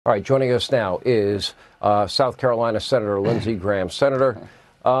All right, joining us now is South Carolina Senator Lindsey Graham. Senator,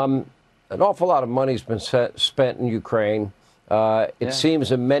 an awful lot of money's been spent in Ukraine. It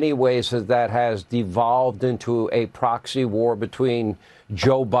seems in many ways that has devolved into a proxy war between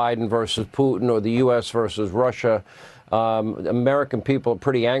Joe Biden versus Putin or the U.S. versus Russia. American people are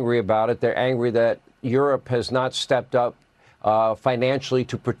pretty angry about it. They're angry that Europe has not stepped up financially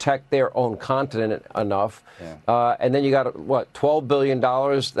to protect their own continent enough. And then you got, what, $12 billion,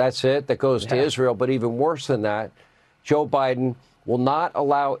 that's it, that goes to Israel. But even worse than that, Joe Biden will not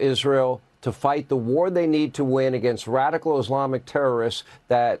allow Israel to fight the war they need to win against radical Islamic terrorists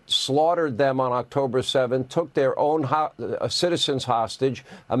that slaughtered them on October 7th, took their own citizens hostage,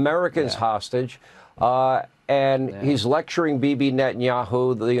 Americans hostage. And he's lecturing Bibi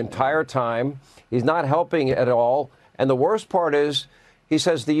Netanyahu the entire time. He's not helping at all. And the worst part is, he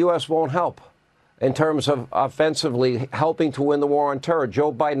says the U.S. won't help in terms of offensively helping to win the war on terror.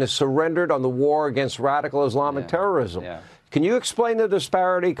 Joe Biden has surrendered on the war against radical Islamic terrorism. Can you explain the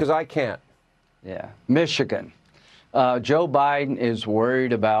disparity? Because I can't. Michigan. Joe Biden is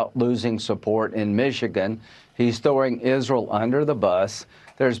worried about losing support in Michigan. He's throwing Israel under the bus.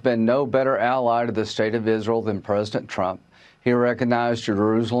 There's been no better ally to the state of Israel than President Trump. He recognized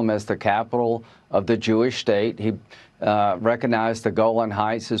Jerusalem as the capital of the Jewish state. He recognized the Golan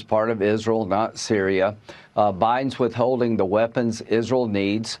Heights as part of Israel, not Syria. Biden's withholding the weapons Israel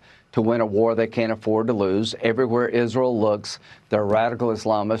needs to win a war they can't afford to lose. Everywhere Israel looks, there are radical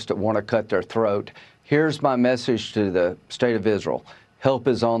Islamists that want to cut their throat. Here's my message to the state of Israel. Help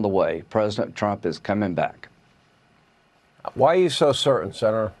is on the way. President Trump is coming back. Why are you so certain,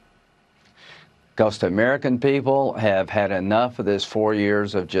 Senator? Because the American people have had enough of this 4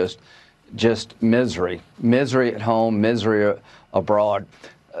 years of just misery. Misery at home, misery abroad.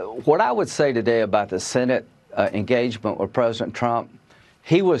 What I would say today about the Senate engagement with President Trump,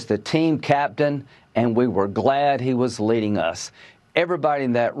 he was the team captain, and we were glad he was leading us. Everybody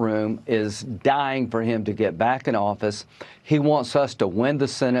in that room is dying for him to get back in office. He wants us to win the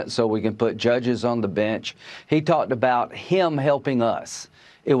Senate so we can put judges on the bench. He talked about him helping us.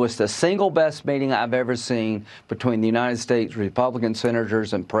 It was the single best meeting I've ever seen between the United States Republican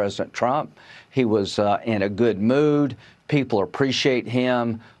senators and President Trump. He was in a good mood. People appreciate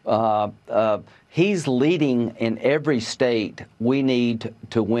him. He's leading in every state we need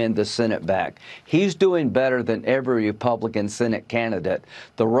to win the Senate back. He's doing better than every Republican Senate candidate.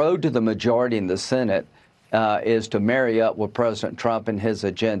 The road to the majority in the Senate is to marry up with President Trump and his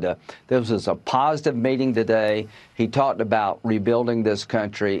agenda. This was a positive meeting today. He talked about rebuilding this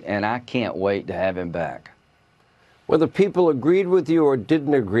country, and I can't wait to have him back. Whether people agreed with you or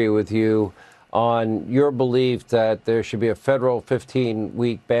didn't agree with you on your belief that there should be a federal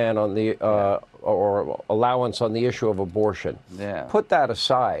 15-week ban on the or allowance on the issue of abortion, put that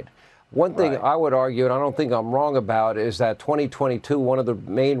aside. One thing I would argue, and I don't think I'm wrong about, is that 2022, one of the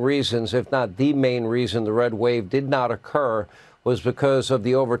main reasons, if not the main reason, the red wave did not occur was because of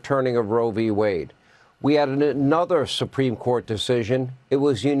the overturning of Roe v. Wade. We had another Supreme Court decision. It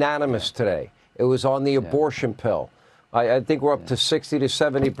was unanimous today. It was on the abortion pill. I think we're up to 60 to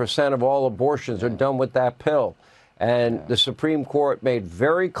 70% of all abortions are done with that pill. And the Supreme Court made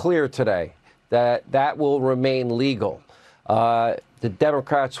very clear today that that will remain legal. The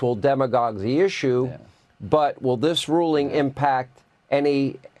Democrats will demagogue the issue, but will this ruling impact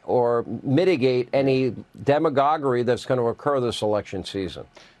any or mitigate any demagoguery that's going to occur this election season?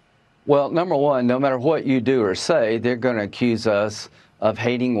 Well, number one, no matter what you do or say, they're going to accuse us of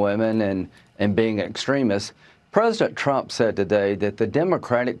hating women and being extremists. President Trump said today that the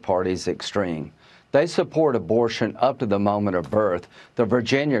Democratic Party is extreme. They support abortion up to the moment of birth. The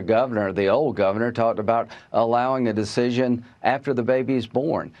Virginia governor, the old governor, talked about allowing a decision after the baby is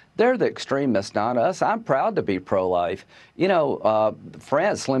born. They're the extremists, not us. I'm proud to be pro-life. You know,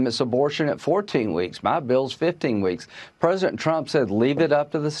 France limits abortion at 14 weeks. My bill's 15 weeks. President Trump said, leave it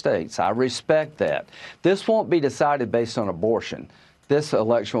up to the states. I respect that. This won't be decided based on abortion. This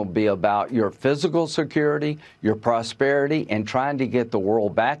election will be about your physical security, your prosperity, and trying to get the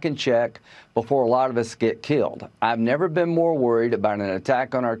world back in check before a lot of us get killed. I've never been more worried about an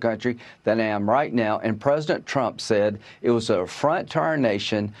attack on our country than I am right now. And President Trump said it was an affront to our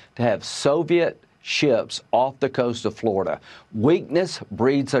nation to have Soviet ships off the coast of Florida. Weakness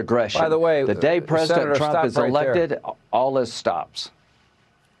breeds aggression. By the way, the day President Senator, Trump is elected, all this stops.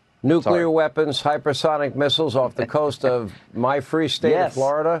 Nuclear weapons, hypersonic missiles off the coast of my free state of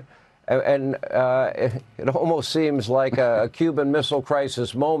Florida. And it almost seems like a Cuban Missile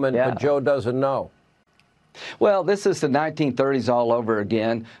Crisis moment, but Joe doesn't know. Well, this is the 1930s all over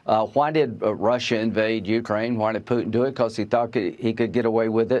again. Why did Russia invade Ukraine? Why did Putin do it? Because he thought he could get away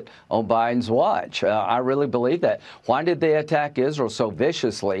with it on Biden's watch. I really believe that. Why did they attack Israel so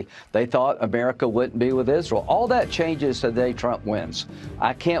viciously? They thought America wouldn't be with Israel. All that changes the day Trump wins.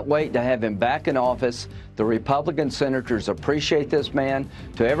 I can't wait to have him back in office. The Republican senators appreciate this man.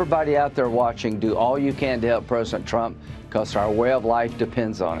 To everybody out there watching, do all you can to help President Trump, because our way of life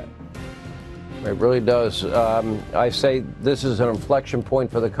depends on it. It really does. I say this is an inflection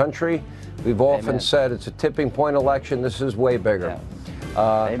point for the country. We've often said it's a tipping point election. This is way bigger.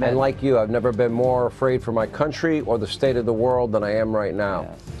 Yeah. And like you, I've never been more afraid for my country or the state of the world than I am right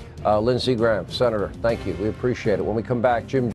now. Yeah. Lindsey Graham, Senator, thank you. We appreciate it. When we come back, Jim